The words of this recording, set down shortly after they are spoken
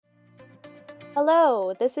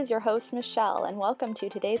Hello, this is your host Michelle, and welcome to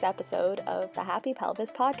today's episode of the Happy Pelvis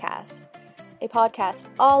Podcast, a podcast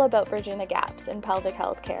all about bridging the gaps in pelvic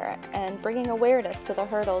health care and bringing awareness to the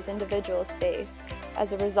hurdles individuals face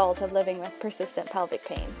as a result of living with persistent pelvic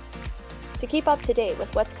pain. To keep up to date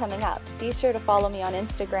with what's coming up, be sure to follow me on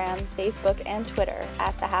Instagram, Facebook, and Twitter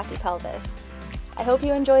at The Happy Pelvis. I hope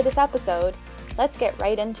you enjoy this episode. Let's get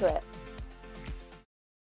right into it.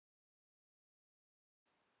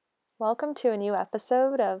 Welcome to a new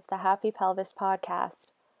episode of the Happy Pelvis Podcast.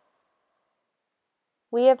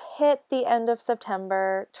 We have hit the end of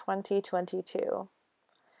September 2022.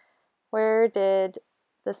 Where did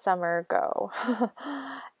the summer go?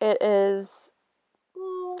 It is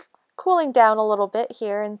cooling down a little bit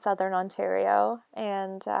here in southern Ontario,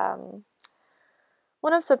 and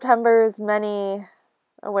one of September's many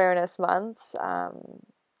awareness months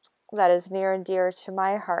that is near and dear to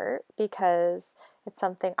my heart because it's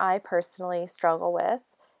something I personally struggle with,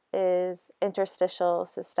 is interstitial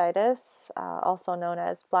cystitis, also known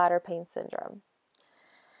as bladder pain syndrome.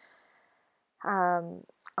 On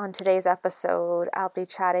today's episode, I'll be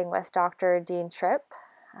chatting with Dr. Dean Tripp.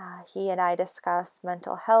 He and I discuss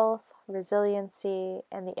mental health, resiliency,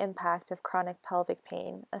 and the impact of chronic pelvic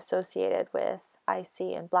pain associated with IC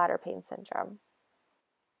and bladder pain syndrome.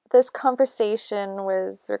 This conversation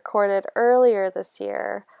was recorded earlier this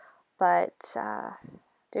year, but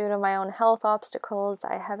due to my own health obstacles,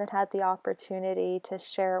 I haven't had the opportunity to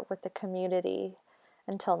share it with the community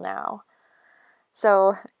until now.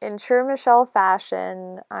 So, in true Michelle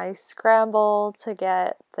fashion, I scrambled to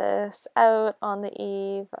get this out on the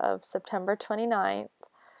eve of September 29th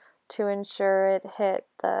to ensure it hit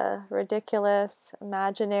the ridiculous,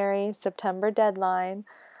 imaginary September deadline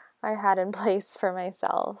I had in place for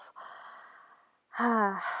myself.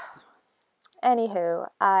 Anywho,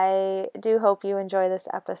 I do hope you enjoy this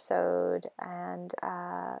episode and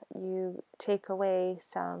you take away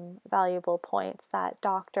some valuable points that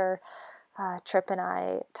Dr. Tripp and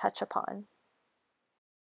I touch upon.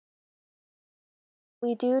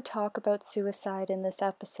 We do talk about suicide in this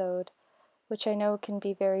episode, which I know can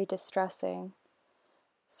be very distressing.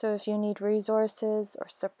 So if you need resources or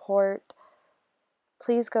support,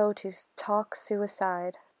 please go to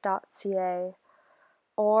talksuicide.ca,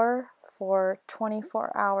 or for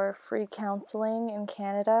 24-hour free counseling in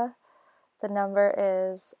Canada, the number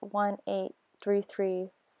is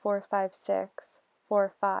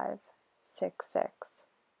 1-833-456-4566.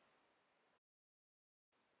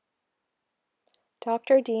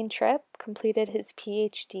 Dr. Dean Tripp completed his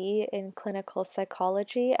PhD in clinical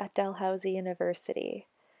psychology at Dalhousie University.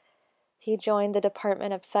 He joined the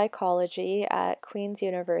Department of Psychology at Queen's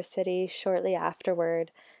University shortly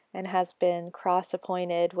afterward and has been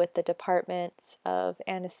cross-appointed with the departments of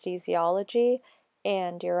anesthesiology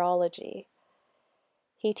and urology.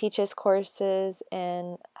 He teaches courses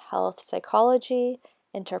in health psychology,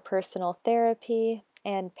 interpersonal therapy,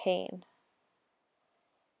 and pain.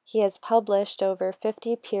 He has published over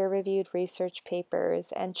 50 peer-reviewed research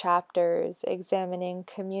papers and chapters examining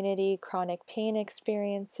community chronic pain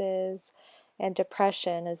experiences and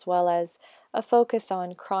depression, as well as a focus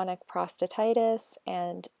on chronic prostatitis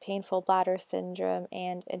and painful bladder syndrome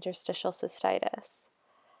and interstitial cystitis.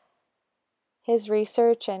 His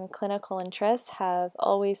research and clinical interests have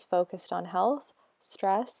always focused on health,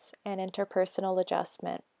 stress, and interpersonal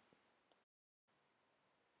adjustment.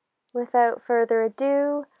 Without further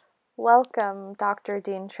ado, welcome, Dr.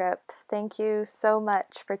 Dean Tripp. Thank you so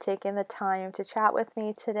much for taking the time to chat with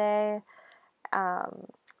me today.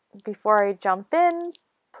 Before I jump in,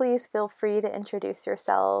 please feel free to introduce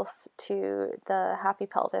yourself to the Happy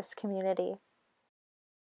Pelvis community.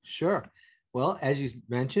 Sure. Well, as you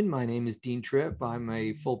mentioned, my name is Dean Tripp. I'm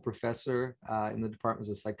a full professor in the departments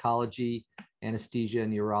of psychology, anesthesia,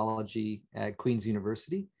 and urology at Queen's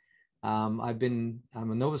University. I'm a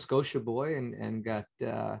Nova Scotia boy and got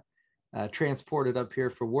transported up here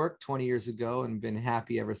for work 20 years ago and been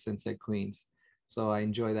happy ever since at Queen's. So I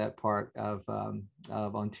enjoy that part of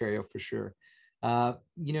Ontario for sure.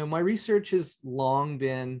 My research has long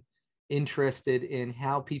been interested in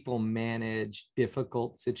how people manage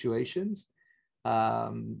difficult situations.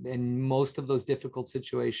 And most of those difficult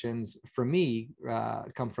situations for me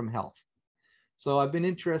come from health. So I've been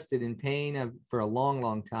interested in pain for a long,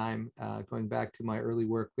 long time, going back to my early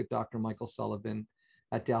work with Dr. Michael Sullivan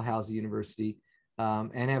at Dalhousie University,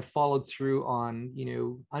 and have followed through on,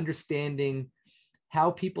 understanding how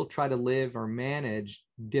people try to live or manage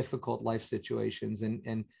difficult life situations.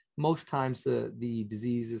 And most times the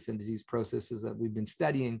diseases and disease processes that we've been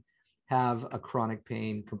studying have a chronic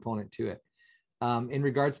pain component to it. In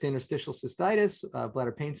regards to interstitial cystitis,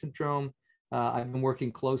 bladder pain syndrome, I've been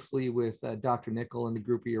working closely with Dr. Nickel and the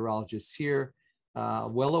group of urologists here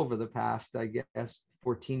well over the past, I guess,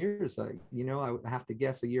 14 years. I would have to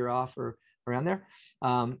guess a year off or around there.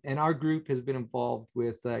 And our group has been involved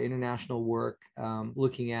with international work,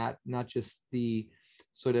 looking at not just the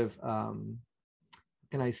sort of,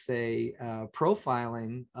 can I say,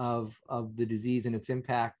 profiling of the disease and its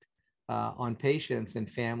impact on patients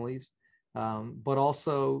and families, but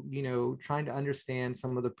also, trying to understand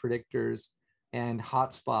some of the predictors and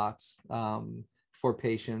hotspots for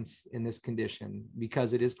patients in this condition,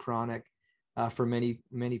 because it is chronic for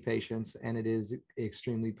many patients, and it is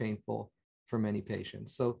extremely painful for many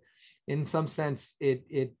patients. So in some sense,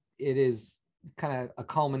 it is kind of a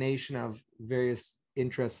culmination of various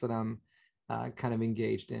interests that I'm kind of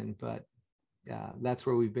engaged in, but that's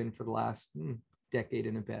where we've been for the last decade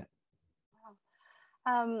and a bit.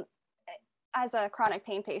 Wow. As a chronic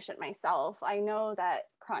pain patient myself, I know that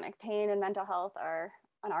chronic pain and mental health are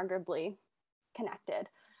unarguably connected.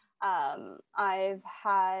 I've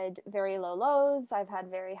had very low lows, I've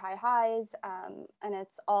had very high highs, and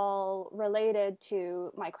it's all related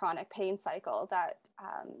to my chronic pain cycle that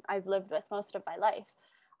I've lived with most of my life.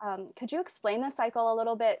 Could you explain the cycle a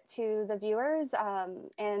little bit to the viewers,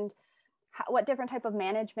 and what different type of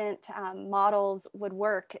management models would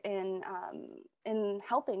work in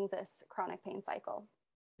helping this chronic pain cycle?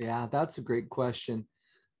 Yeah, that's a great question.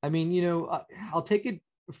 I mean, I'll take it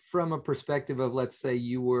from a perspective of, let's say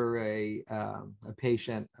you were a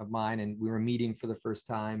patient of mine and we were meeting for the first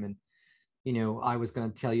time, and I was going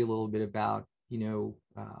to tell you a little bit about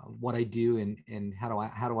what I do and how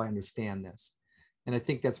do I understand this. And I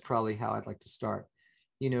think that's probably how I'd like to start.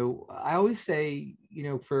 I always say,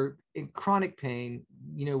 for in chronic pain,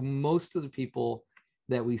 most of the people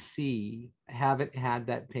that we see haven't had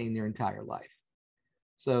that pain their entire life.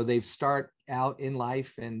 So they start out in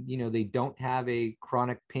life and, they don't have a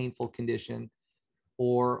chronic painful condition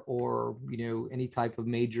or any type of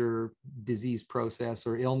major disease process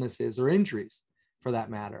or illnesses or injuries for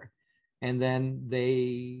that matter. And then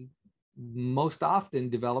they most often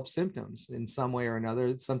develop symptoms in some way or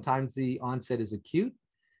another. Sometimes the onset is acute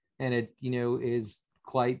and it, is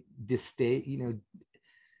quite just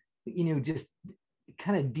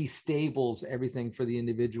kind of destables everything for the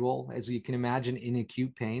individual. As you can imagine, in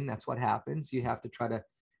acute pain, that's what happens. You have to try to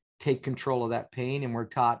take control of that pain, and we're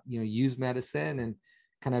taught, use medicine and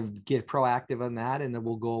kind of get proactive on that, and then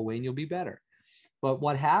we'll go away and you'll be better. But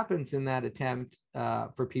what happens in that attempt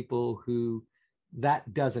for people who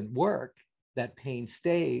that doesn't work, that pain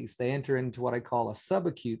stays, they enter into what I call a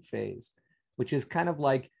subacute phase, which is kind of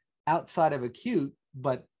like outside of acute,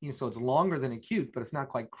 but so it's longer than acute, but it's not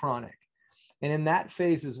quite chronic. And in that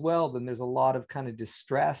phase as well, then there's a lot of kind of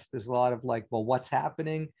distress. There's a lot of like, well, what's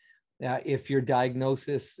happening? If your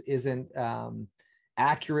diagnosis isn't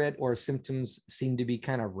accurate or symptoms seem to be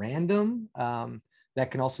kind of random,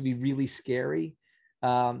 that can also be really scary.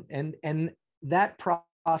 And that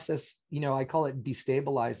process, I call it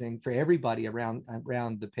destabilizing for everybody around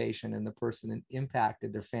the patient and the person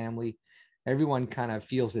impacted, their family. Everyone kind of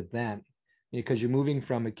feels it then, because you're moving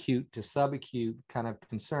from acute to subacute kind of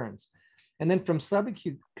concerns. And then from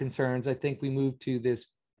subacute concerns, I think we move to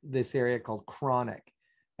this area called chronic.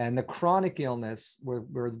 And the chronic illness, where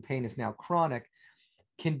the pain is now chronic,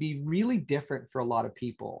 can be really different for a lot of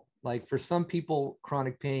people. Like for some people,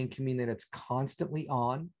 chronic pain can mean that it's constantly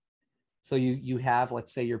on. So you have,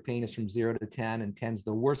 let's say your pain is from 0 to 10, and 10 is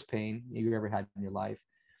the worst pain you've ever had in your life.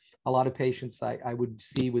 A lot of patients I would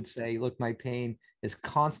say, look, my pain is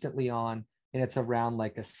constantly on and it's around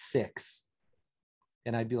like a 6.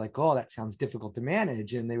 And I'd be like, oh, that sounds difficult to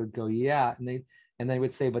manage. And they would go, yeah. And they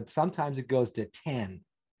would say, but sometimes it goes to 10.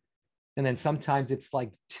 And then sometimes it's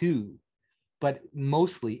like 2. But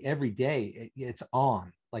mostly every day it's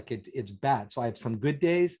on, like it's bad. So I have some good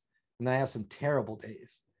days and then I have some terrible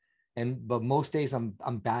days. But most days I'm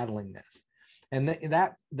battling this. And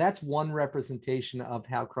that's one representation of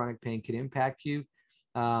how chronic pain can impact you.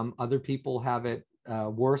 Other people have it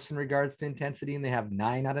worse in regards to intensity, and they have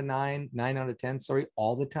 9 out of 10,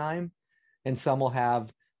 all the time. And some will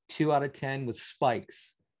have 2 out of 10 with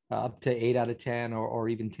spikes up to 8 out of 10 or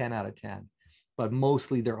even 10 out of 10. But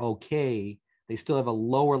mostly they're okay. They still have a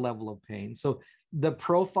lower level of pain. So the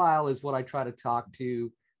profile is what I try to talk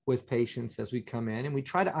to with patients as we come in, and we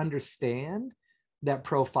try to understand that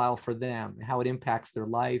profile for them, how it impacts their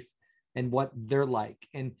life and what they're like.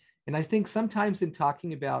 And I think sometimes in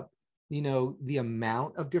talking about, the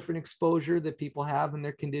amount of different exposure that people have in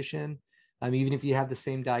their condition, even if you have the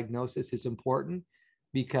same diagnosis, is important,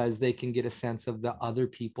 because they can get a sense of the other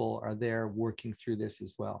people are there working through this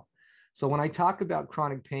as well. So when I talk about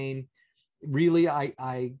chronic pain, really,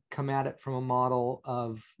 I come at it from a model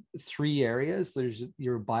of three areas. There's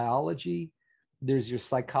your biology, there's your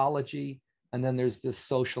psychology, and then there's the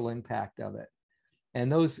social impact of it.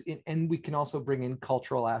 And and we can also bring in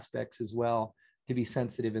cultural aspects as well to be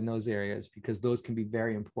sensitive in those areas, because those can be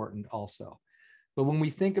very important also. But when we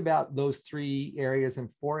think about those three areas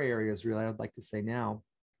and four areas, really, I'd like to say now,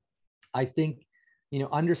 I think,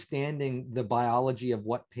 understanding the biology of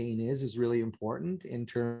what pain is really important in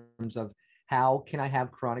terms of how can I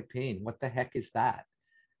have chronic pain? What the heck is that?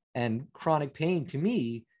 And chronic pain to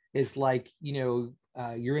me is like, you're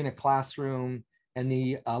in a classroom and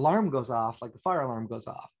the alarm goes off, like the fire alarm goes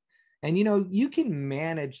off. And, you can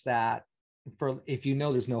manage that for, if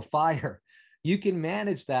there's no fire, you can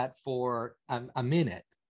manage that for a minute,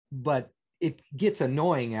 but it gets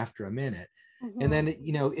annoying after a minute. Mm-hmm. And then,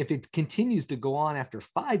 if it continues to go on after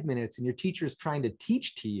 5 minutes and your teacher is trying to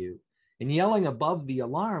teach to you and yelling above the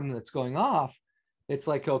alarm that's going off, it's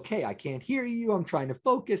like, okay, I can't hear you. I'm trying to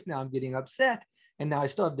focus. Now I'm getting upset. And now I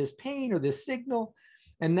still have this pain or this signal.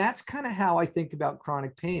 And that's kind of how I think about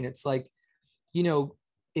chronic pain. It's like,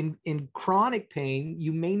 in chronic pain,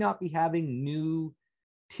 you may not be having new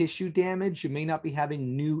tissue damage. You may not be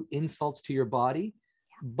having new insults to your body,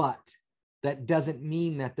 but that doesn't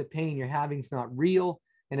mean that the pain you're having is not real.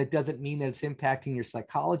 And it doesn't mean that it's impacting your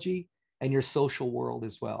psychology and your social world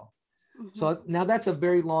as well. Mm-hmm. So now that's a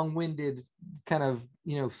very long-winded kind of,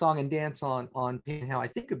 song and dance on pain, how I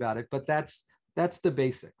think about it, but that's the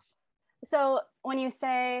basics. So when you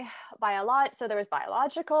say so there was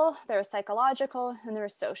biological, there was psychological, and there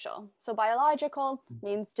was social. So biological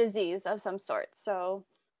means disease of some sort. So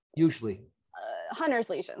usually Hunter's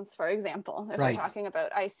lesions, for example, if right. we're talking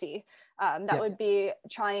about IC, that would be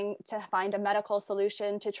trying to find a medical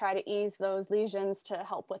solution to try to ease those lesions to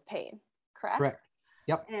help with pain, correct? Correct.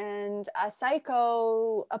 Yep. And a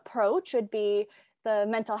psycho approach would be the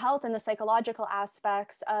mental health and the psychological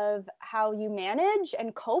aspects of how you manage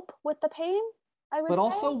and cope with the pain, I would say.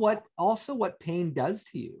 But also what pain does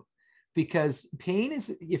to you, because pain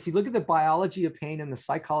is, if you look at the biology of pain and the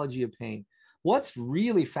psychology of pain, what's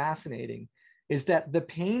really fascinating is that the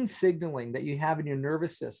pain signaling that you have in your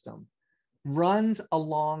nervous system runs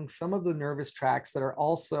along some of the nervous tracts that are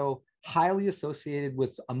also highly associated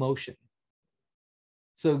with emotion.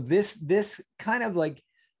 So this kind of like,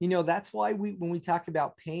 that's why when we talk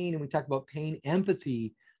about pain and we talk about pain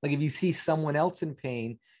empathy, like if you see someone else in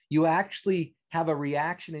pain, you actually have a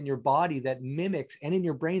reaction in your body that mimics, and in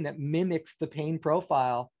your brain that mimics the pain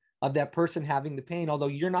profile of that person having the pain, although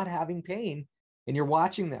you're not having pain and you're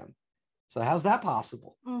watching them. So how's that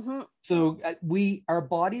possible? Mm-hmm. So our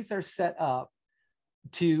bodies are set up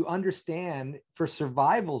to understand, for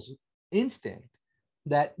survival's instinct,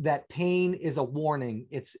 that pain is a warning.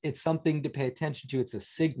 It's something to pay attention to. It's a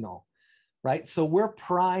signal, right? So we're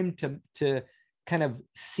primed to kind of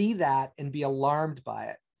see that and be alarmed by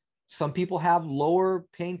it. Some people have lower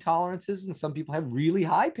pain tolerances and some people have really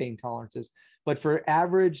high pain tolerances. But for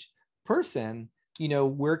average person,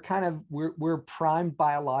 we're primed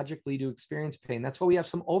biologically to experience pain. That's why we have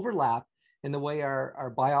some overlap in the way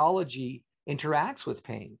our biology interacts with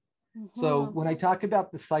pain. Mm-hmm. So when I talk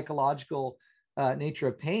about the psychological nature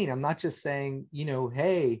of pain, I'm not just saying,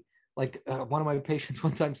 hey, like one of my patients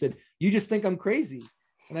one time said, you just think I'm crazy.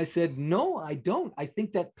 And I said, no, I don't. I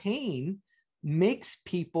think that pain makes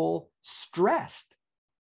people stressed.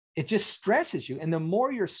 It just stresses you. And the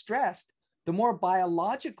more you're stressed, the more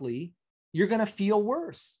biologically you're going to feel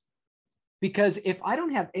worse. Because if I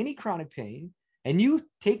don't have any chronic pain and you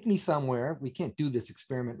take me somewhere, we can't do this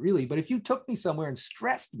experiment really, but if you took me somewhere and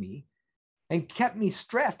stressed me and kept me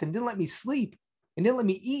stressed and didn't let me sleep and didn't let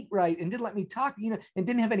me eat right and didn't let me talk, and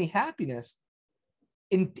didn't have any happiness,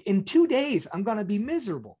 in 2 days, I'm going to be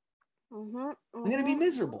miserable. Mm-hmm. Mm-hmm. I'm going to be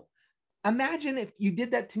miserable. Imagine if you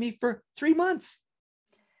did that to me for 3 months.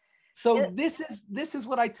 So this is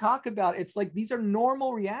what I talk about. It's like, these are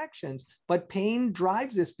normal reactions, but pain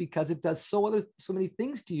drives this because it does so many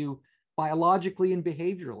things to you biologically and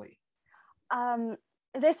behaviorally.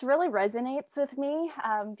 This really resonates with me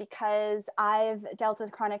because I've dealt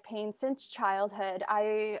with chronic pain since childhood.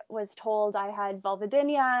 I was told I had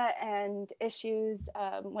vulvodynia and issues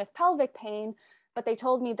with pelvic pain, but they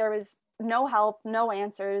told me there was no help, no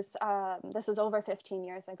answers. This was over 15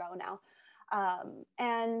 years ago now.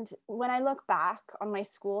 And when I look back on my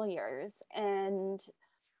school years and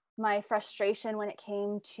my frustration when it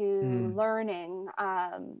came to learning,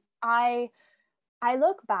 I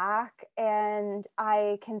look back and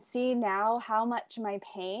I can see now how much my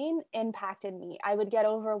pain impacted me. I would get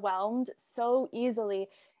overwhelmed so easily.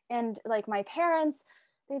 And like my parents,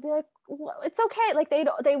 they'd be like, well, it's okay. Like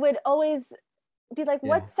they would always be like, Yeah.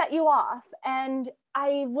 what set you off? And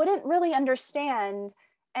I wouldn't really understand.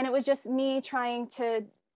 And it was just me trying to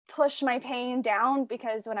push my pain down,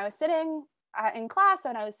 because when I was sitting in class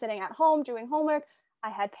and I was sitting at home doing homework, I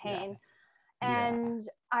had Yeah. pain. Yeah. And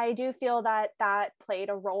I do feel that that played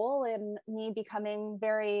a role in me becoming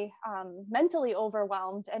very mentally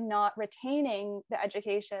overwhelmed and not retaining the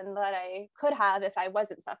education that I could have if I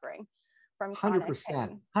wasn't suffering from chronic 100%.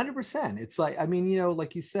 pain. 100%. It's like, I mean,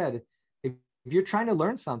 like you said, if you're trying to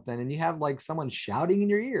learn something and you have like someone shouting in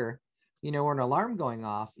your ear, or an alarm going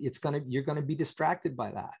off, you're gonna be distracted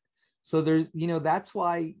by that. So there's, that's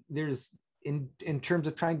why there's in terms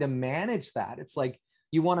of trying to manage that, it's like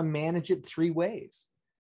you want to manage it three ways,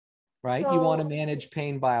 right? You want to So, manage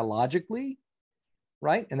pain biologically,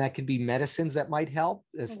 right? And that could be medicines that might help,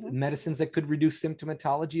 medicines that could reduce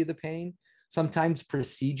symptomatology of the pain. Sometimes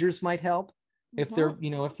procedures might help if they're,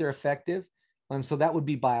 if they're effective. So that would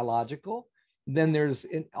be biological. Then there's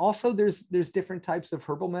different types of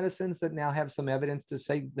herbal medicines that now have some evidence to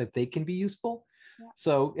say that they can be useful. Yeah.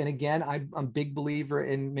 So, and again, I'm a big believer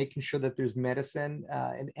in making sure that there's medicine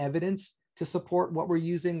and evidence to support what we're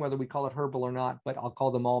using, whether we call it herbal or not, but I'll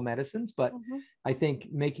call them all medicines. But I think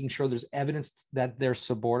making sure there's evidence that they're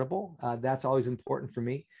supportable, that's always important for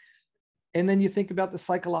me. And then you think about the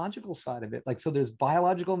psychological side of it. Like, so there's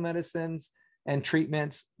biological medicines and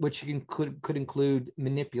treatments, which could include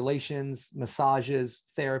manipulations, massages,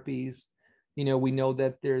 therapies. We know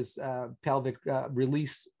that there's pelvic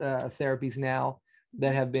release therapies now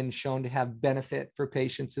that have been shown to have benefit for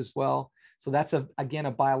patients as well. So that's again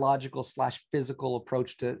a biological / physical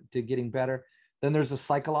approach to getting better. Then there's the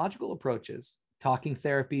psychological approaches, talking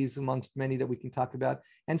therapies amongst many that we can talk about,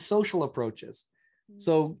 and social approaches.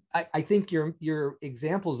 So I think your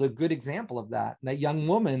example is a good example of that. That young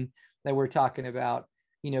woman that we're talking about,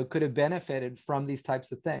 could have benefited from these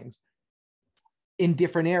types of things in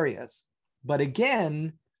different areas. But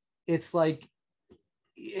again, it's like,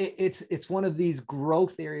 it's one of these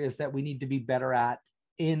growth areas that we need to be better at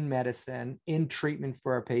in medicine, in treatment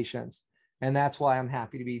for our patients. And that's why I'm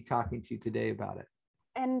happy to be talking to you today about it.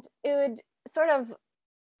 And it would sort of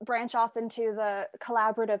branch off into the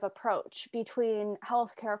collaborative approach between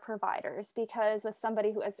healthcare providers, because with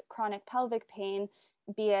somebody who has chronic pelvic pain,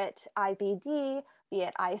 be it IBD, be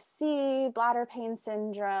it IC, bladder pain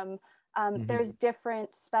syndrome, there's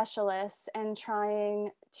different specialists, and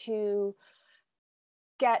trying to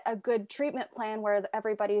get a good treatment plan where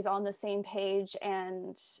everybody's on the same page,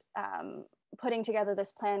 and putting together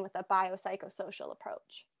this plan with a biopsychosocial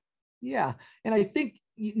approach. Yeah. And I think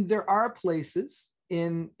there are places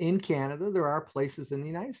in Canada, there are places in the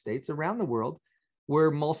United States, around the world,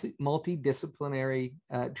 where multidisciplinary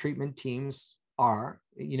treatment teams are,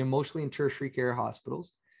 mostly in tertiary care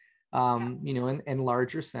hospitals, and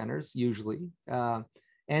larger centers usually.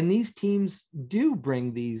 And these teams do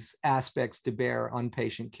bring these aspects to bear on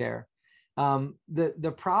patient care.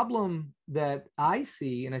 The problem that I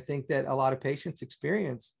see, and I think that a lot of patients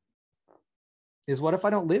experience, is what if I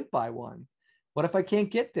don't live by one? What if I can't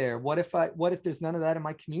get there? What if there's none of that in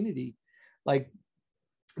my community? Like,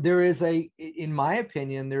 in my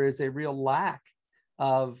opinion, there is a real lack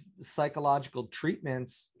of psychological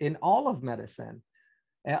treatments in all of medicine.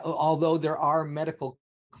 Although there are medical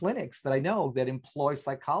clinics that I know that employ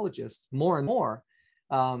psychologists more and more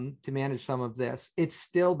to manage some of this, it's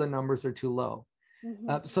still, the numbers are too low.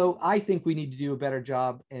 So I think we need to do a better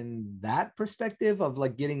job in that perspective of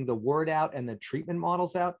like getting the word out and the treatment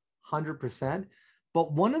models out, 100%.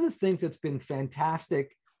 But one of the things that's been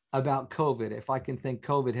fantastic about COVID, if I can think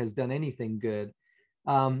COVID has done anything good,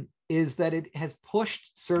 is that it has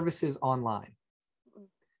pushed services online.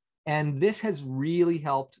 And this has really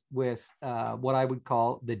helped with what I would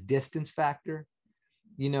call the distance factor.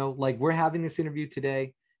 Like, we're having this interview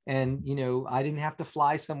today, and, I didn't have to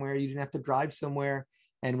fly somewhere. You didn't have to drive somewhere.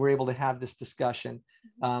 And we're able to have this discussion.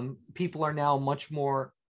 People are now much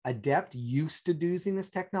more adept, used to using this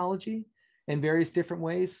technology in various different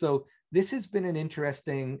ways. So this has been an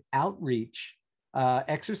interesting outreach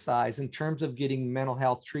exercise in terms of getting mental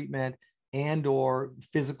health treatment and or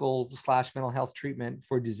physical / mental health treatment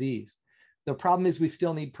for disease. The problem is we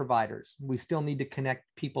still need providers. We still need to connect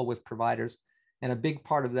people with providers. And a big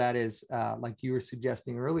part of that is, like you were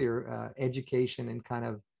suggesting earlier, education and kind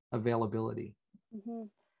of availability.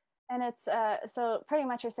 And it's, so pretty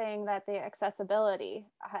much you're saying that the accessibility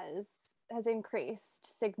has increased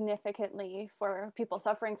significantly for people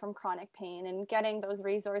suffering from chronic pain, and getting those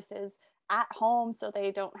resources at home so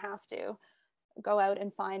they don't have to go out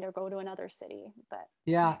and find or go to another city. But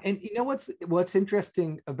yeah, and what's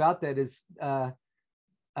interesting about that is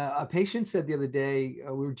a patient said the other day,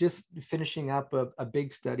 we were just finishing up a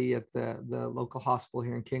big study at the local hospital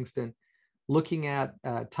here in Kingston, looking at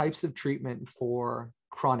types of treatment for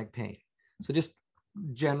chronic pain. So just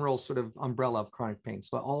general sort of umbrella of chronic pain.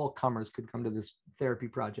 So all comers could come to this therapy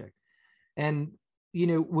project. And,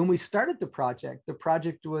 when we started the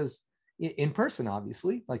project was in person,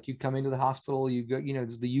 obviously, like you come into the hospital, you go,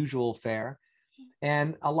 the usual fare.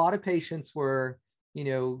 And a lot of patients were,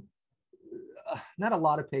 not a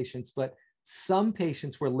lot of patients, but some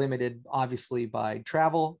patients were limited, obviously, by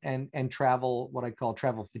travel and travel, what I call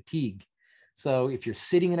travel fatigue. So if you're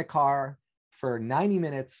sitting in a car for 90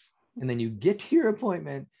 minutes and then you get to your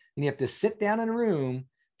appointment and you have to sit down in a room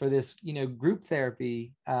for this, group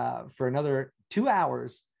therapy for another 2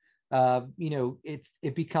 hours,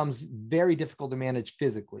 it becomes very difficult to manage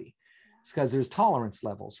physically. It's because there's tolerance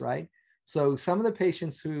levels, right? So some of the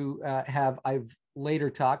patients who I've later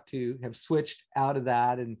talked to have switched out of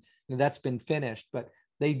that, and that's been finished, but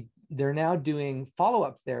they're now doing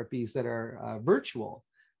follow-up therapies that are virtual.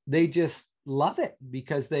 They just love it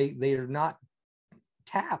because they are not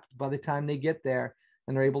tapped by the time they get there,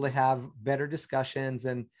 and they're able to have better discussions.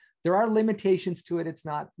 And there are limitations to it. It's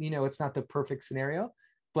not, it's not the perfect scenario,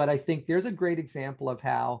 but I think there's a great example of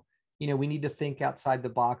how, we need to think outside the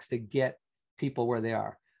box to get people where they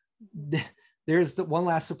are. There's the one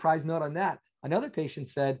last surprise note on that. Another patient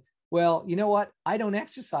said, well, you know what? I don't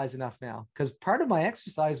exercise enough now, because part of my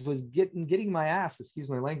exercise was getting my ass, excuse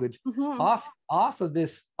my language, off of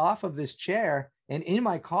this chair and in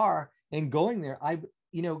my car and going there.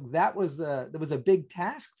 That was a big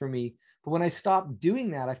task for me. But when I stopped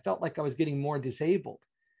doing that, I felt like I was getting more disabled.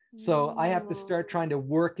 So I have to start trying to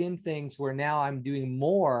work in things where now I'm doing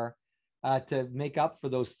more to make up for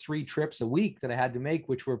those 3 trips a week that I had to make,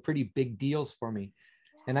 which were pretty big deals for me.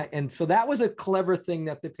 And so that was a clever thing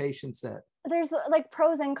that the patient said. There's like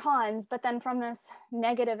pros and cons, but then from this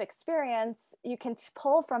negative experience, you can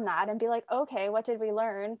pull from that and be like, okay, what did we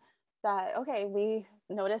learn? That, okay, we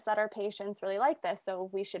noticed that our patients really like this, so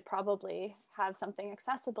we should probably have something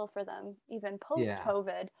accessible for them, even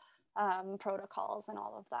post-COVID protocols and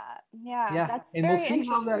all of that. Yeah, that's and very we'll see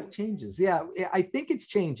how interesting. that changes. Yeah, I think it's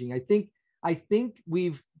changing. I think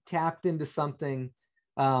we've tapped into something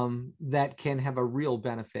that can have a real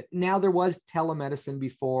benefit. Now, there was telemedicine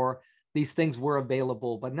before. These things were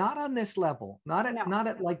available, but not on this level, not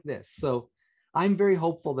at like this. So I'm very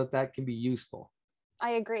hopeful that can be useful.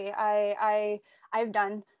 I agree. I've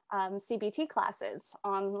done CBT classes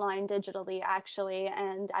online digitally, actually,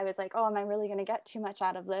 and I was like, oh, am I really going to get too much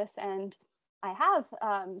out of this? And I have.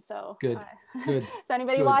 So good. So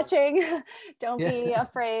anybody watching, don't be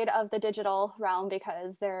afraid of the digital realm,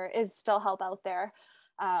 because there is still help out there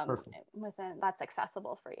within that's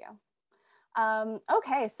accessible for you.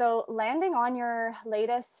 Okay, so landing on your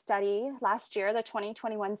latest study last year, the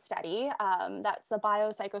 2021 study, that's the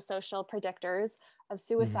biopsychosocial predictors of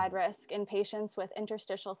suicide risk in patients with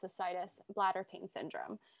interstitial cystitis, bladder pain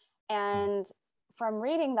syndrome. And from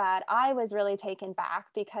reading that, I was really taken back,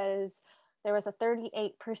 because there was a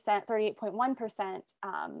 38.1%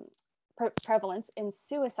 prevalence in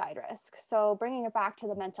suicide risk. So bringing it back to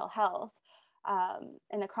the mental health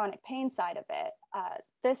and the chronic pain side of it,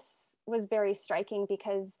 this was very striking,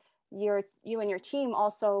 because you and your team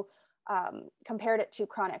also compared it to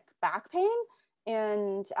chronic back pain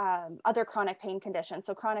and other chronic pain conditions.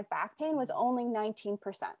 So chronic back pain was only 19%,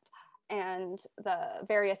 and the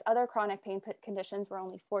various other chronic pain conditions were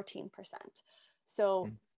only 14%. So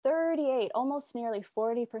 38, almost nearly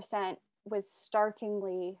 40% was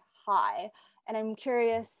starkingly high. And I'm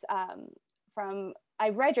curious,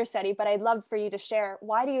 I've read your study, but I'd love for you to share,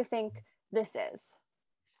 why do you think this is?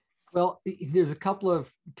 Well, there's a couple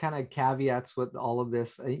of kind of caveats with all of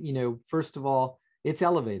this. First of all, it's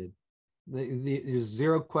elevated. There's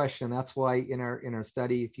zero question. That's why in our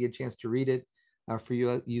study, if you get a chance to read it, for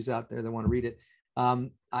you out there that want to read it,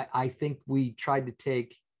 I think we tried to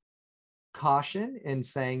take caution in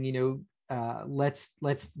saying,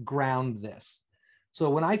 let's ground this. So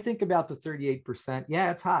when I think about the 38%,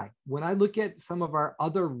 yeah, it's high. When I look at some of our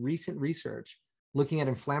other recent research, looking at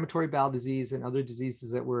inflammatory bowel disease and other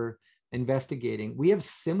diseases that we're investigating, we have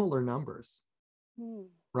similar numbers,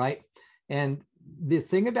 right? And the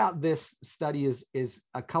thing about this study is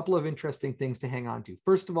a couple of interesting things to hang on to.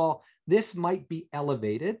 First of all, this might be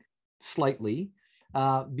elevated slightly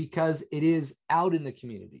because it is out in the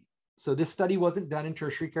community. So this study wasn't done in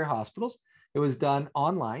tertiary care hospitals. It was done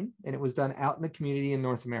online, and it was done out in the community in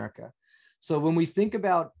North America. So when we think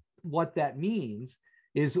about what that means,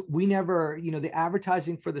 is we never, the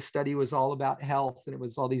advertising for the study was all about health, and it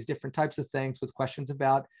was all these different types of things with questions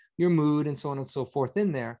about your mood and so on and so forth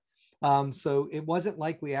in there. So it wasn't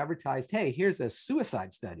like we advertised, hey, here's a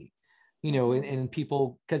suicide study, and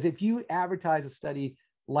people, because if you advertise a study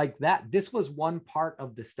like that, this was one part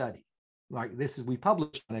of the study. Like we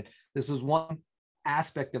published on it. This was one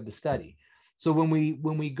aspect of the study. So when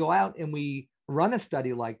we go out and we run a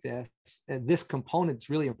study like this component is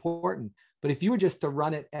really important. But if you were just to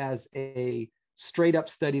run it as a straight up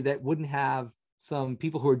study that wouldn't have some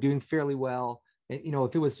people who are doing fairly well,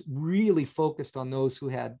 if it was really focused on those who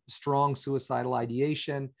had strong suicidal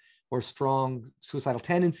ideation or strong suicidal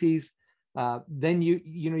tendencies, then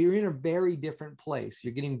you're in a very different place.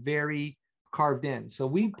 You're getting very carved in. So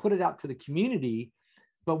we put it out to the community,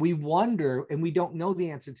 but we wonder, and we don't know the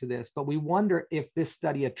answer to this, but we wonder if this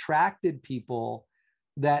study attracted people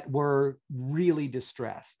that were really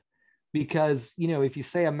distressed. Because, if you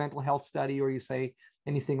say a mental health study or you say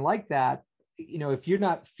anything like that, if you're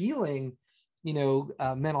not feeling,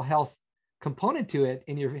 a mental health component to it,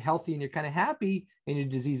 and you're healthy and you're kind of happy in your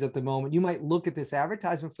disease at the moment, you might look at this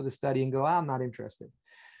advertisement for the study and go, I'm not interested.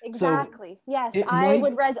 Exactly. So yes, I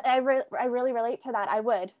would. I really relate to that. I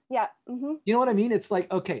would. Yeah. You know what I mean? It's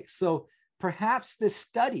like, okay, so perhaps this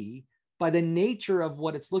study, by the nature of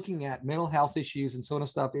what it's looking at, mental health issues and so on and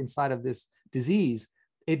stuff inside of this disease,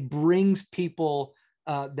 it brings people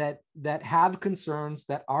that have concerns,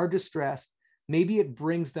 that are distressed. Maybe it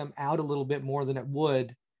brings them out a little bit more than it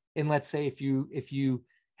would. And let's say if you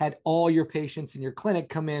had all your patients in your clinic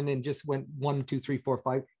come in and just went 1, 2, 3, 4,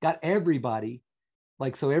 5, got everybody,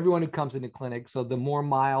 like, so everyone who comes into clinic, so the more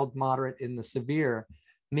mild, moderate, and the severe,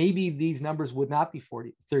 maybe these numbers would not be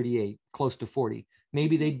 40, 38, close to 40.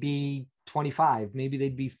 Maybe they'd be 25, maybe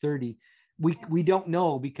they'd be 30. We don't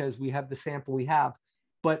know because we have the sample we have.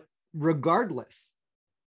 But regardless,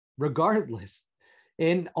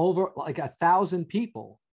 in over like 1,000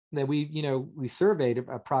 people that we surveyed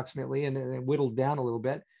approximately, and whittled down a little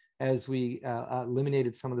bit as we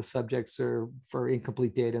eliminated some of the subjects for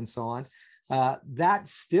incomplete data and so on. That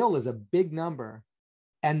still is a big number.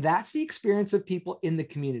 And that's the experience of people in the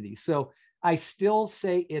community. So I still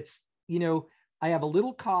say it's, I have a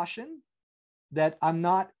little caution that I'm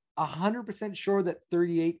not 100% sure that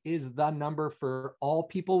 38 is the number for all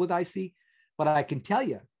people with IC, but I can tell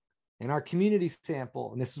you in our community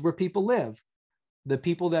sample, and this is where people live, the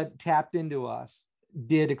people that tapped into us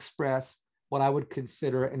did express what I would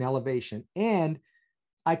consider an elevation. And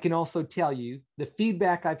I can also tell you the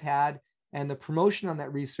feedback I've had and the promotion on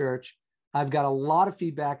that research. I've got a lot of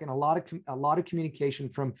feedback and a lot of communication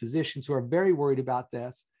from physicians who are very worried about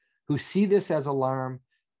this, who see this as alarm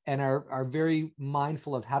and are very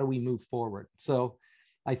mindful of how do we move forward. So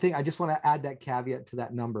I think I just want to add that caveat to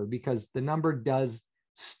that number, because the number does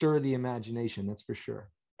stir the imagination, that's for sure.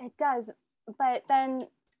 It does. But then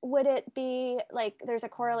would it be like there's a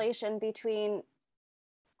correlation between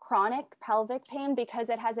chronic pelvic pain, because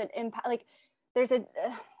it has an impact, like there's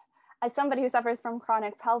as somebody who suffers from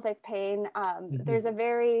chronic pelvic pain, there's a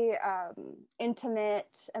very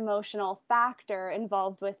intimate emotional factor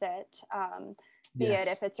involved with it, be it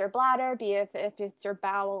if it's your bladder, be it if it's your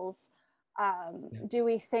bowels. Do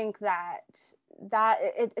we think that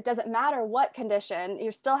it doesn't matter what condition,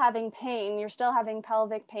 you're still having pain, you're still having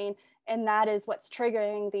pelvic pain, and that is what's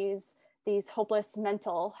triggering these hopeless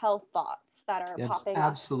mental health thoughts that are popping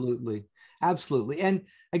up? Absolutely. And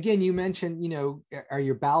again, you mentioned, are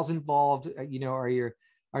your bowels involved?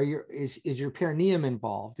 Is your perineum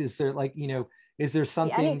involved? Is there is there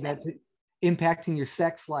something that's impacting your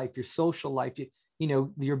sex life, your social life,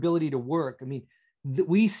 your ability to work? I mean,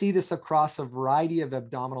 we see this across a variety of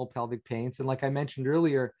abdominal pelvic pains. And like I mentioned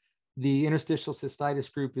earlier, the interstitial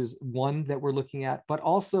cystitis group is one that we're looking at, but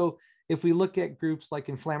also if we look at groups like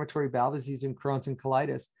inflammatory bowel disease and Crohn's and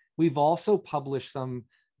colitis, we've also published some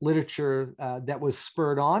literature that was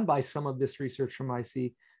spurred on by some of this research from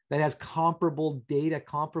IC that has comparable data,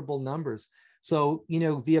 comparable numbers. So,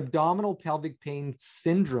 the abdominal pelvic pain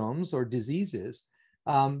syndromes or diseases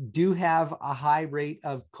do have a high rate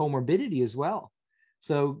of comorbidity as well.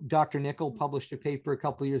 So Dr. Nickel published a paper a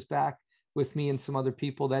couple of years back with me and some other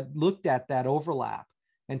people that looked at that overlap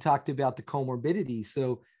and talked about the comorbidity.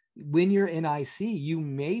 So when you're in IC, you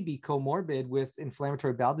may be comorbid with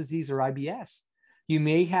inflammatory bowel disease or IBS. You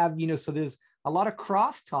may have, so there's a lot of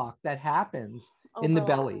crosstalk that happens in the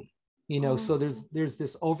belly, so there's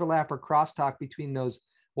this overlap or crosstalk between those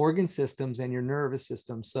organ systems and your nervous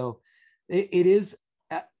system. So it is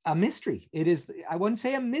a mystery. It is, I wouldn't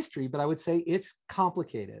say a mystery, but I would say it's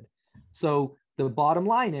complicated. So the bottom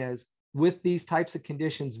line is with these types of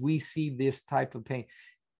conditions, we see this type of pain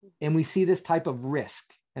and we see this type of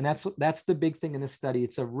risk. And that's the big thing in this study.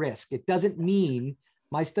 It's a risk. It doesn't mean,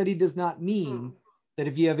 my study does not mean that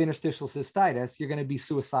if you have interstitial cystitis, you're going to be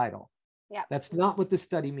suicidal. Yeah. That's not what this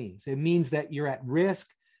study means. It means that you're at risk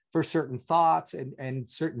for certain thoughts and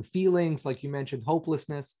certain feelings, like you mentioned,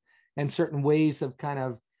 hopelessness, and certain ways of kind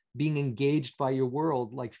of being engaged by your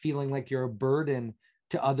world, like feeling like you're a burden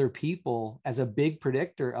to other people, as a big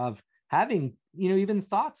predictor of having, even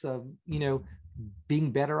thoughts of,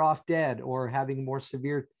 being better off dead, or having more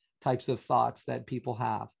severe types of thoughts that people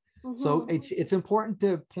have. So it's important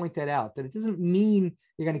to point that out, that it doesn't mean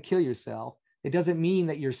you're going to kill yourself. It doesn't mean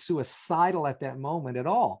that you're suicidal at that moment at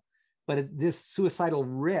all. But this suicidal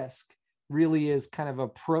risk really is kind of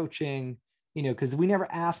approaching, because we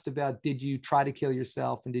never asked about, did you try to kill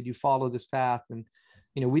yourself and did you follow this path? And,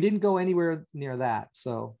 we didn't go anywhere near that.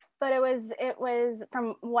 So. But it was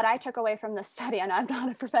from what I took away from the study, and I'm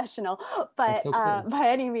not a professional, but okay. By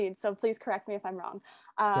any means, so please correct me if I'm wrong.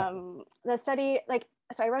 The study,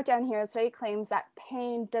 so I wrote down here, the study claims that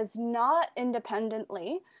pain does not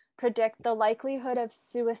independently predict the likelihood of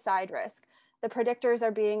suicide risk. The predictors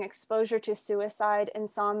are being exposure to suicide,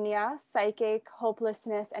 insomnia, psychic,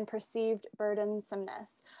 hopelessness, and perceived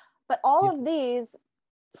burdensomeness. But all of these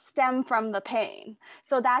stem from the pain.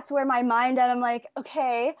 So that's where my mind, and I'm like,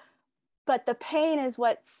 okay, but the pain is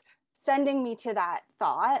what's sending me to that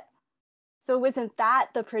thought. So isn't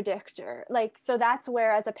that the predictor? So that's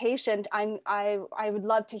where, as a patient, I would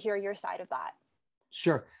love to hear your side of that.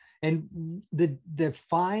 Sure. And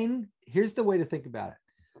here's the way to think about it.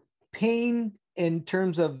 Pain, in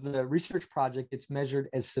terms of the research project, it's measured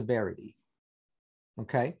as severity.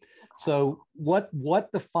 Okay. So what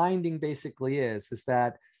the finding basically is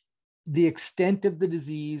that the extent of the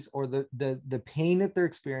disease, or the pain that they're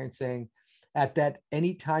experiencing at that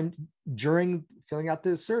any time during filling out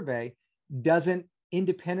the survey, doesn't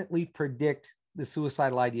independently predict the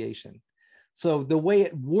suicidal ideation. So the way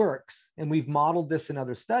it works, and we've modeled this in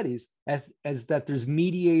other studies, as that there's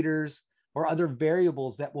mediators or other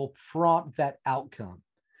variables that will prompt that outcome.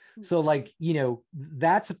 So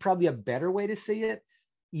that's probably a better way to see it.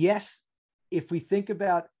 Yes, if we think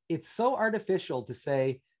about, it's so artificial to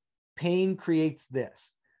say pain creates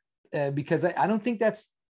this, because I don't think that's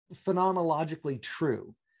phenomenologically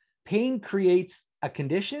true. Pain creates a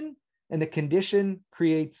condition, and the condition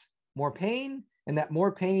creates more pain, and that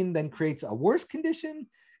more pain then creates a worse condition,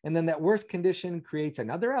 and then that worse condition creates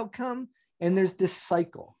another outcome, and there's this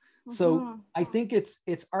cycle. So I think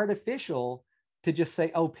it's artificial to just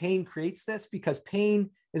say, oh, pain creates this, because pain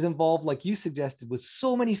is involved, like you suggested, with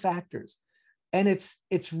so many factors. And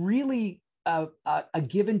it's really a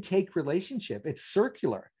give and take relationship. It's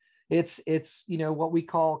circular. It's what we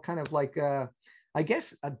call kind of like, I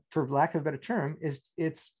guess, for lack of a better term,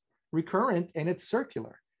 it's recurrent and it's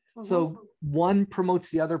circular. So one promotes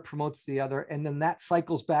the other, and then that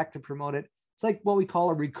cycles back to promote it. It's like what we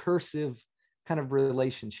call a recursive kind of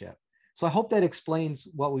relationship. So I hope that explains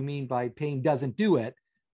what we mean by pain doesn't do it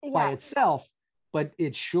by itself, but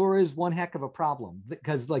it sure is one heck of a problem,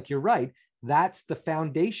 because, like, you're right, that's the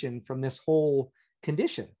foundation from this whole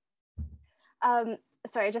condition.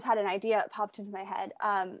 Sorry, I just had an idea that popped into my head.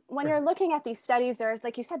 When you're looking at these studies, there's,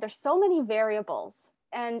 like you said, there's so many variables,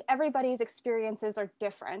 and everybody's experiences are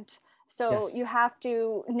different. So you have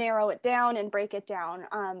to narrow it down and break it down.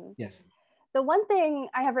 The one thing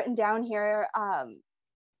I have written down here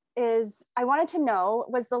is I wanted to know,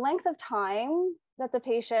 was the length of time that the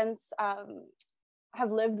patients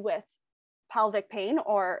have lived with pelvic pain,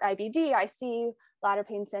 or IBD, IC, bladder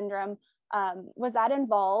pain syndrome, was that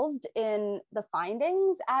involved in the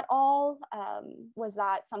findings at all? Was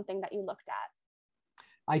that something that you looked at?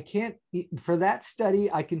 I can't, for that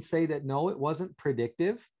study, I can say that no, it wasn't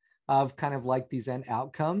predictive of kind of like these end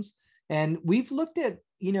outcomes. And we've looked at,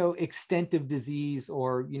 extent of disease,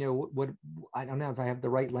 or, what, I don't know if I have the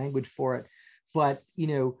right language for it, but,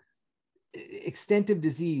 extent of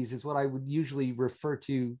disease is what I would usually refer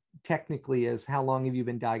to technically as how long have you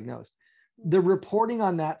been diagnosed. The reporting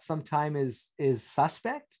on that sometimes is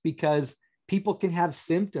suspect, because people can have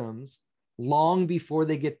symptoms long before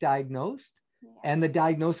they get diagnosed. And the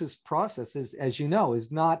diagnosis process is, as you know,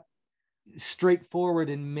 is not straightforward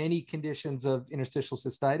in many conditions of interstitial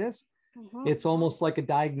cystitis. It's almost like a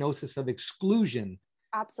diagnosis of exclusion.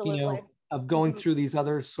 Absolutely. Of going through these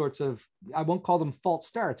other sorts of, I won't call them false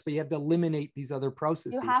starts, but you have to eliminate these other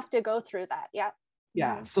processes. You have to go through that.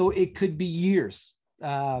 Yeah. So it could be years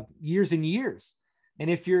and years. And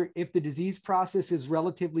if the disease process is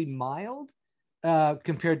relatively mild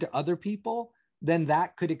compared to other people, then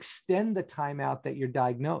that could extend the time out that you're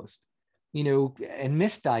diagnosed. and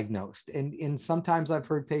misdiagnosed. And sometimes I've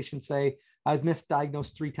heard patients say, I was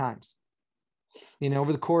misdiagnosed 3 times.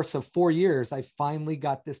 Over the course of 4 years, I finally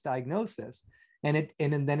got this diagnosis, and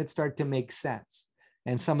then it started to make sense.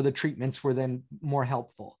 And some of the treatments were then more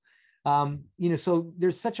helpful. So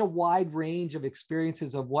there's such a wide range of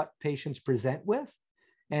experiences of what patients present with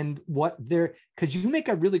and what they're, because you make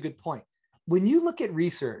a really good point. When you look at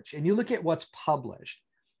research and you look at what's published,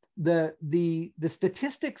 the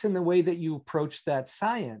statistics and the way that you approach that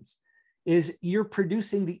science is you're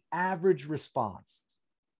producing the average response.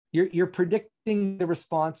 You're predicting the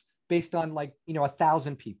response based on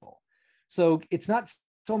 1,000 people. So it's not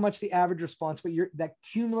so much the average response, but that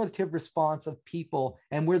cumulative response of people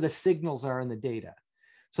and where the signals are in the data.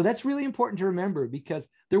 So that's really important to remember, because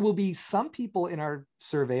there will be some people in our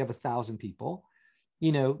survey of 1,000 people,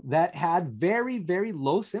 that had very, very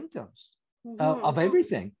low symptoms of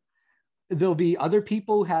everything. There'll be other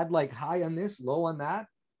people who had high on this, low on that,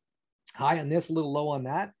 high on this, a little low on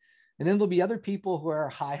that. And then there'll be other people who are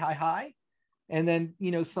high, high, high. And then,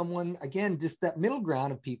 someone, again, just that middle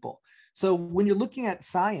ground of people. So when you're looking at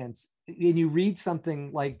science and you read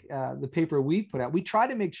something like the paper we put out, we try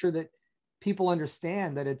to make sure that people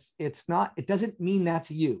understand that it doesn't mean that's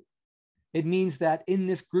you. It means that in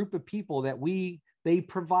this group of people that they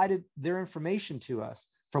provided their information to us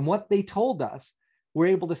from what they told us, we're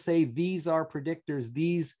able to say, these are predictors,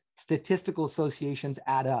 these statistical associations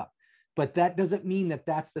add up. But that doesn't mean that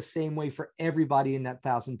that's the same way for everybody in that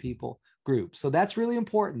 1,000 people group. So that's really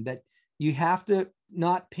important, that you have to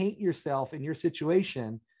not paint yourself in your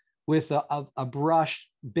situation with a brush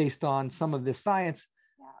based on some of this science,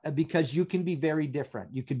 because you can be very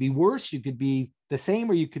different. You could be worse, you could be the same,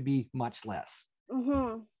 or you could be much less.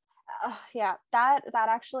 Yeah, that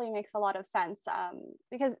actually makes a lot of sense,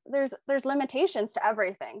 because there's limitations to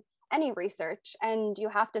everything, any research, and you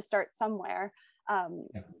have to start somewhere.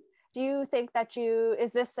 Do you think that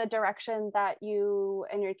is this a direction that you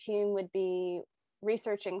and your team would be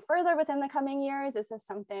researching further within the coming years? Is this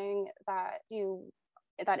something that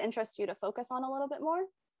interests you to focus on a little bit more?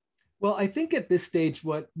 Well, I think at this stage,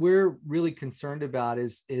 what we're really concerned about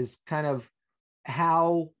is kind of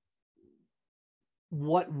how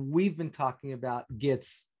what we've been talking about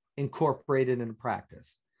gets incorporated into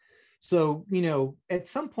practice. So, at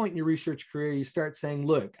some point in your research career, you start saying,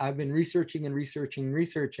 look, I've been researching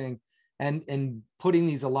and putting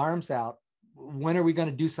these alarms out. When are we going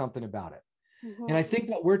to do something about it? And I think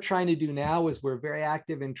what we're trying to do now is we're very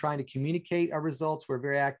active in trying to communicate our results. We're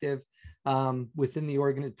very active within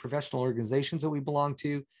the professional organizations that we belong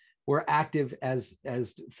to. We're active as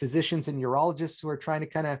physicians and urologists who are trying to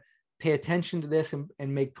kind of pay attention to this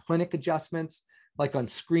and make clinic adjustments, like on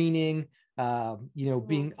screening,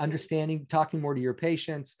 being understanding, talking more to your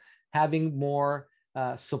patients, having more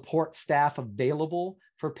support staff available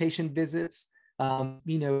for patient visits.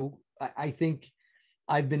 I think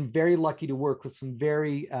I've been very lucky to work with some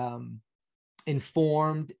very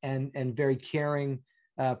informed and very caring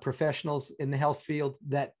professionals in the health field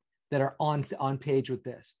that are on page with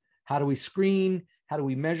this. How do we screen? How do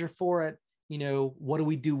we measure for it? What do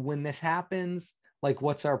we do when this happens? Like,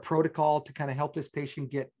 what's our protocol to kind of help this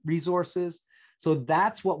patient get resources? So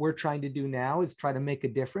that's what we're trying to do now, is try to make a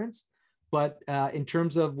difference. But in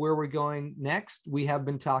terms of where we're going next, we have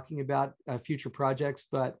been talking about future projects,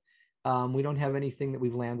 but we don't have anything that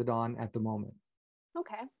we've landed on at the moment.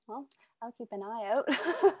 Okay, well, I'll keep an eye out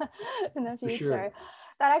in the future. Sure.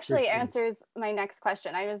 That actually answers my next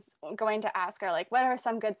question. I was going to ask her, what are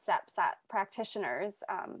some good steps that practitioners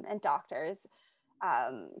and doctors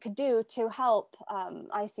could do to help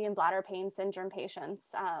IC and bladder pain syndrome patients?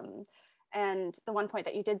 And the one point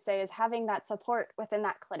that you did say is having that support within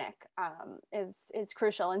that clinic is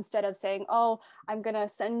crucial, instead of saying, oh, I'm going to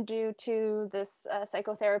send you to this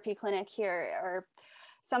psychotherapy clinic here, or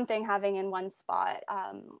something, having in one spot.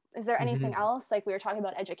 Is there anything else? Like, we were talking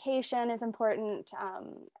about education is important.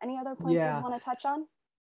 Any other points you want to touch on?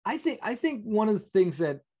 I think one of the things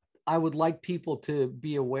that I would like people to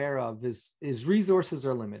be aware of is resources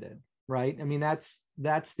are limited, right? I mean, that's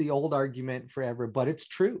the old argument forever, but it's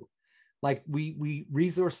true. Like, we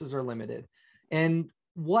resources are limited. And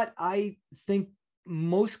what I think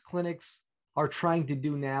most clinics are trying to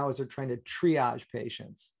do now is they're trying to triage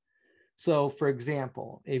patients. So, for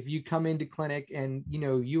example, if you come into clinic and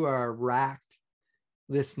you are racked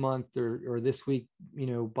this month or this week,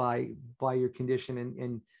 by your condition,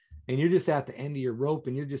 and you're just at the end of your rope,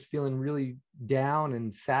 and you're just feeling really down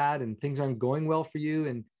and sad, and things aren't going well for you,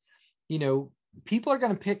 and people are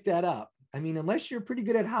going to pick that up. I mean, unless you're pretty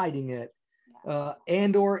good at hiding it,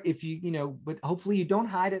 and or if but hopefully you don't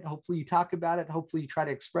hide it. Hopefully you talk about it. Hopefully you try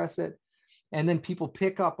to express it. And then people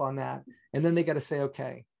pick up on that. And then they got to say,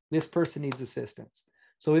 okay, this person needs assistance.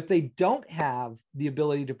 So if they don't have the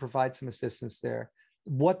ability to provide some assistance there,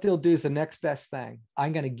 what they'll do is the next best thing.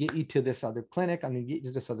 I'm going to get you to this other clinic. I'm going to get you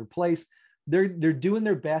to this other place. They're doing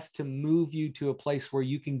their best to move you to a place where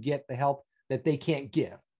you can get the help that they can't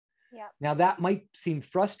give. Yeah. Now that might seem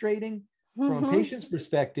frustrating from a patient's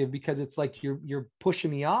perspective, because it's like you're pushing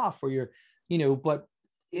me off, or you're, but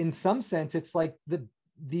in some sense, it's like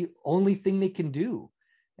the only thing they can do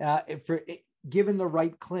given the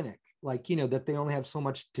right clinic, like, that they only have so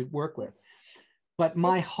much to work with. But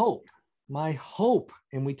my hope,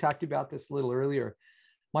 and we talked about this a little earlier,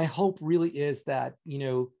 my hope really is that,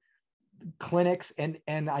 clinics,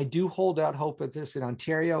 and I do hold out hope that this in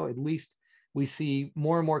Ontario, at least we see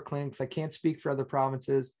more and more clinics. I can't speak for other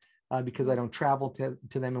provinces because I don't travel to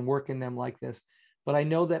them and work in them like this. But I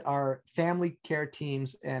know that our family care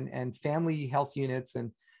teams and family health units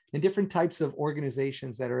and different types of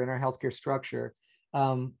organizations that are in our healthcare structure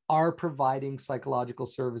are providing psychological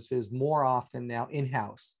services more often now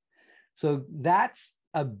in-house. So that's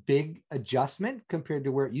a big adjustment compared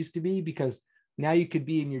to where it used to be, because now you could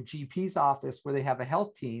be in your GP's office where they have a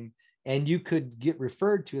health team, and you could get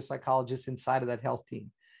referred to a psychologist inside of that health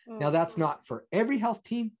team. Now, that's not for every health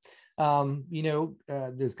team.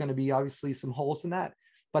 There's going to be obviously some holes in that,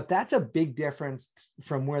 but that's a big difference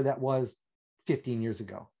from where that was 15 years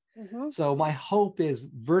ago. So my hope is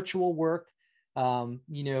virtual work,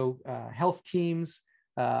 health teams,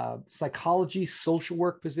 psychology, social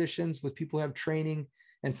work positions with people who have training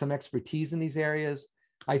and some expertise in these areas.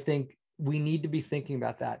 I think we need to be thinking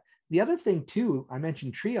about that. The other thing too, I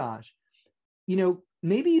mentioned triage.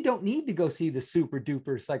 Maybe you don't need to go see the super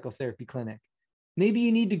duper psychotherapy clinic. Maybe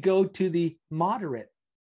you need to go to the moderate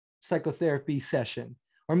psychotherapy session,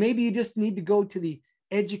 or maybe you just need to go to the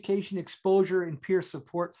education, exposure, and peer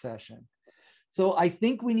support session. So I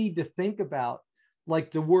think we need to think about,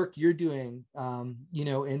 like, the work you're doing,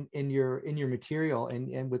 in your material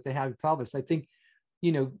and with the Happy Pelvis. I think,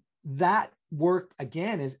 that work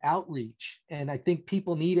again is outreach, and I think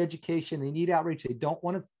people need education. They need outreach. They don't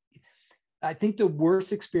want to. I think the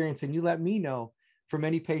worst experience, and you let me know, for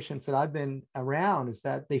many patients that I've been around, is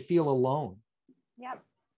that they feel alone. Yep.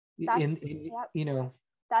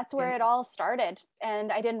 That's where it all started.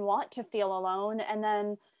 And I didn't want to feel alone. And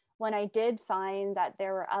then when I did find that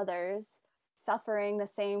there were others suffering the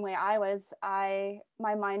same way I was,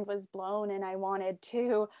 my mind was blown, and I wanted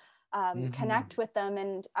to connect with them.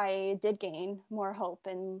 And I did gain more hope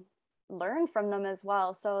and learn from them as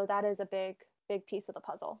well. So that is a big, big piece of the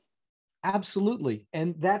puzzle. Absolutely.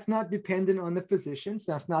 And that's not dependent on the physicians.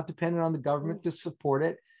 That's not dependent on the government to support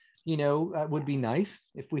it. It would be nice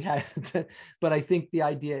if we had to, but I think the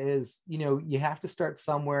idea is, you have to start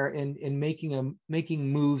somewhere in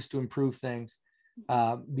making moves to improve things,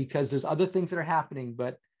 because there's other things that are happening,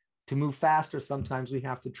 but to move faster, sometimes we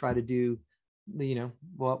have to try to do,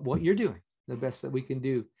 what you're doing, the best that we can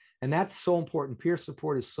do. And that's so important. Peer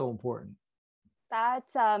support is so important. That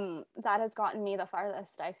has gotten me the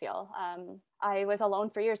farthest, I feel. I was alone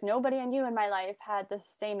for years. Nobody I knew in my life had the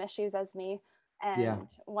same issues as me. And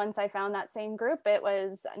once I found that same group, it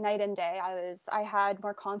was night and day. I had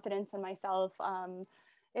more confidence in myself.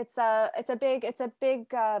 It's a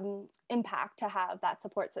big impact to have that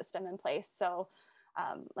support system in place. So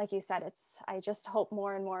like you said, I just hope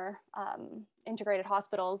more and more integrated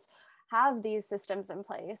hospitals have these systems in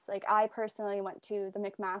place. Like, I personally went to the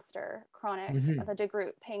McMaster chronic, the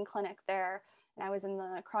DeGroot pain clinic there, and I was in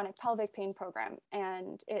the chronic pelvic pain program,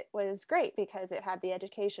 and it was great because it had the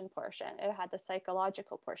education portion, it had the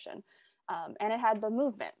psychological portion, and it had the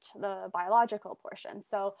movement, the biological portion.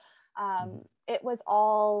 So it was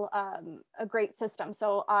all a great system.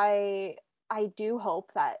 So I do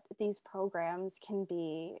hope that these programs can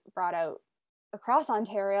be brought out across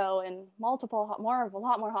Ontario and a lot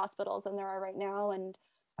more hospitals than there are right now, and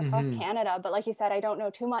across Canada. But like you said, I don't know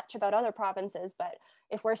too much about other provinces, but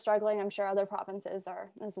if we're struggling, I'm sure other provinces are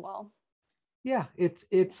as well. Yeah,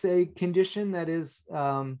 it's a condition that is,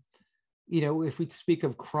 if we speak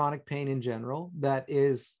of chronic pain in general, that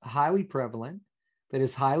is highly prevalent, that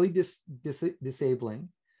is highly disabling.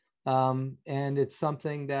 And it's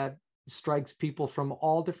something that strikes people from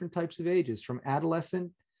all different types of ages, from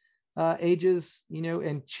adolescent ages,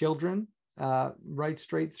 and children, right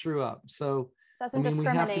straight through up. So doesn't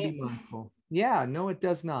discriminate. We have to be mindful. Yeah, no, it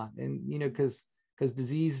does not. And, because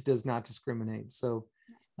disease does not discriminate. So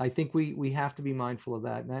I think we have to be mindful of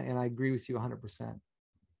that. And I agree with you 100%.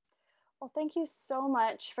 Well, thank you so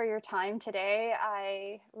much for your time today.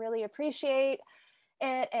 I really appreciate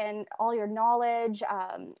it and all your knowledge,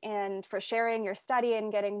 and for sharing your study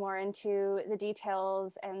and getting more into the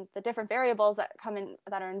details and the different variables that come in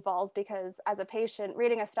that are involved. Because as a patient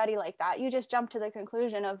reading a study like that, you just jump to the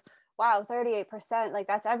conclusion of, wow, 38%, like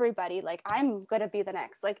that's everybody, like I'm going to be the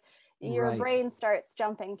next, like your Right. brain starts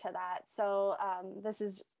jumping to that. So this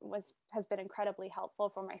has been incredibly helpful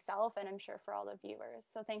for myself, and I'm sure for all the viewers.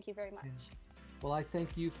 So thank you very much. Yeah. Well, I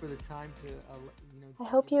thank you for the time to, I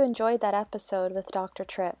hope you enjoyed that episode with Dr.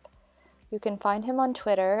 Tripp. You can find him on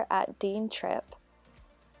Twitter at Dean Tripp.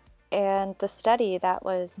 And the study that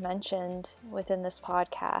was mentioned within this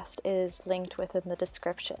podcast is linked within the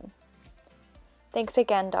description. Thanks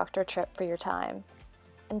again, Dr. Tripp, for your time.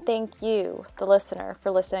 And thank you, the listener, for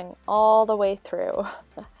listening all the way through.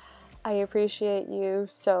 I appreciate you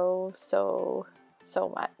so, so, so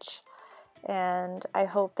much. And I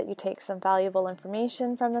hope that you take some valuable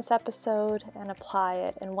information from this episode and apply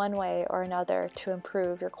it in one way or another to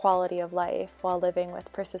improve your quality of life while living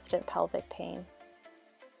with persistent pelvic pain.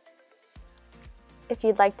 If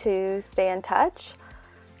you'd like to stay in touch,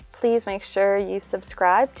 please make sure you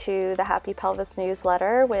subscribe to the Happy Pelvis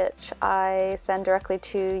newsletter, which I send directly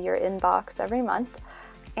to your inbox every month,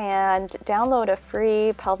 and download a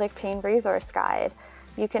free pelvic pain resource guide.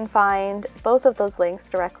 You can find both of those links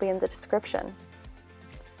directly in the description.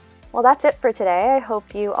 Well, that's it for today. I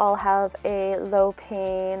hope you all have a low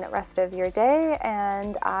pain rest of your day,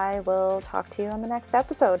 and I will talk to you on the next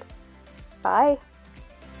episode. Bye.